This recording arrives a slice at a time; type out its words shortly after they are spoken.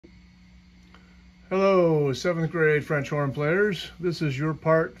Hello, 7th grade French horn players. This is your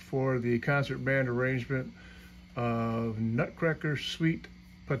part for the concert band arrangement of Nutcracker Suite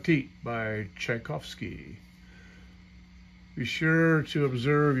Petite by Tchaikovsky. Be sure to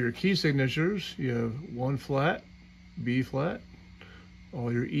observe your key signatures. You have 1 flat, B flat.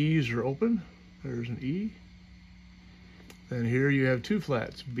 All your E's are open. There's an E. Then here you have 2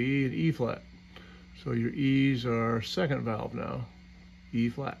 flats, B and E flat. So your E's are second valve now, E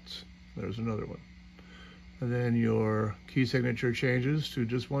flats. There's another one. And then your key signature changes to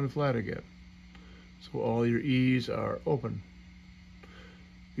just 1 flat again. So all your E's are open.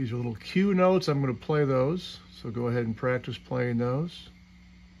 These are little cue notes. I'm going to play those. So go ahead and practice playing those.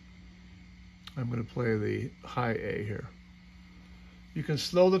 I'm going to play the high A here. You can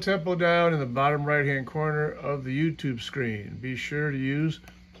slow the tempo down in the bottom right-hand corner of the YouTube screen. Be sure to use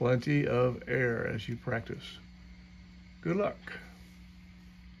plenty of air as you practice. Good luck.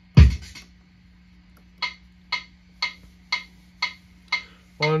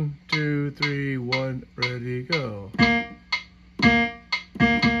 One, 2, 3, 1, ready, go.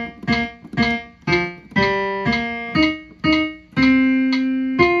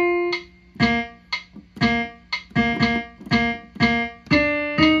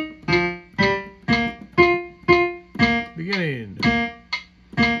 Beginning.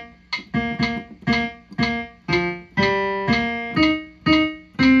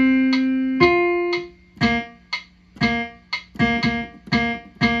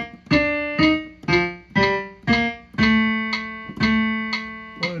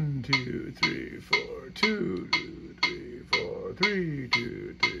 Two, three, four, 2, 2, 3, 4, 3,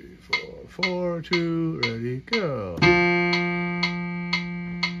 2, 3, 4, 4, 2, ready, go.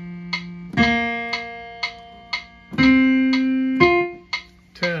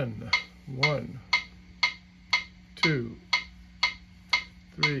 10, 1, 2,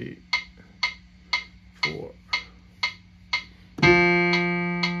 3, 4.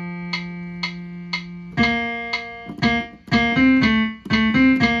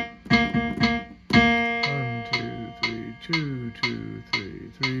 Two, 2,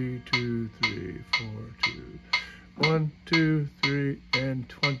 3, 3, 2, 3, 4, 2. 1, 2, 3, and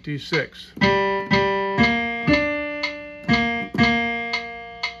 26.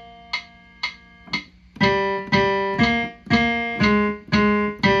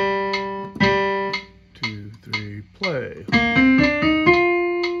 Two, 3, play.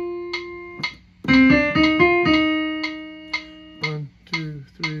 One, 2,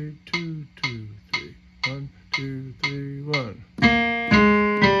 3, 2, 2, 3. 1, 2, 3, 1.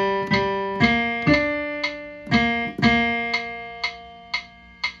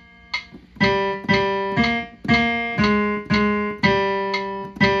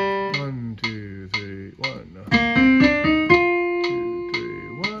 One, 2, 3, 1. 2, 3,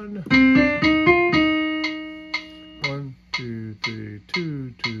 1. 1, 2, 3,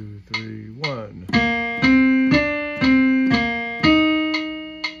 2, 2, 3, 1.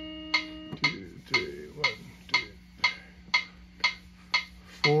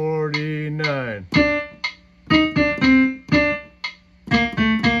 49.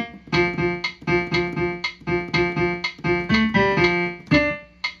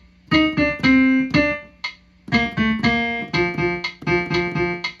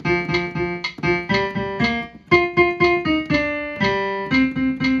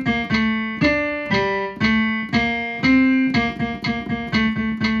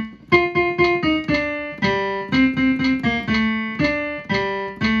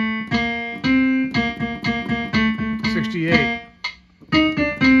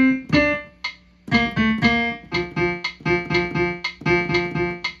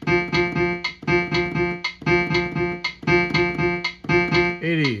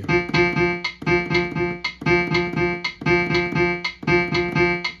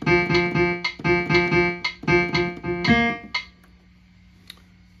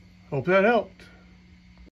 Hope that helped.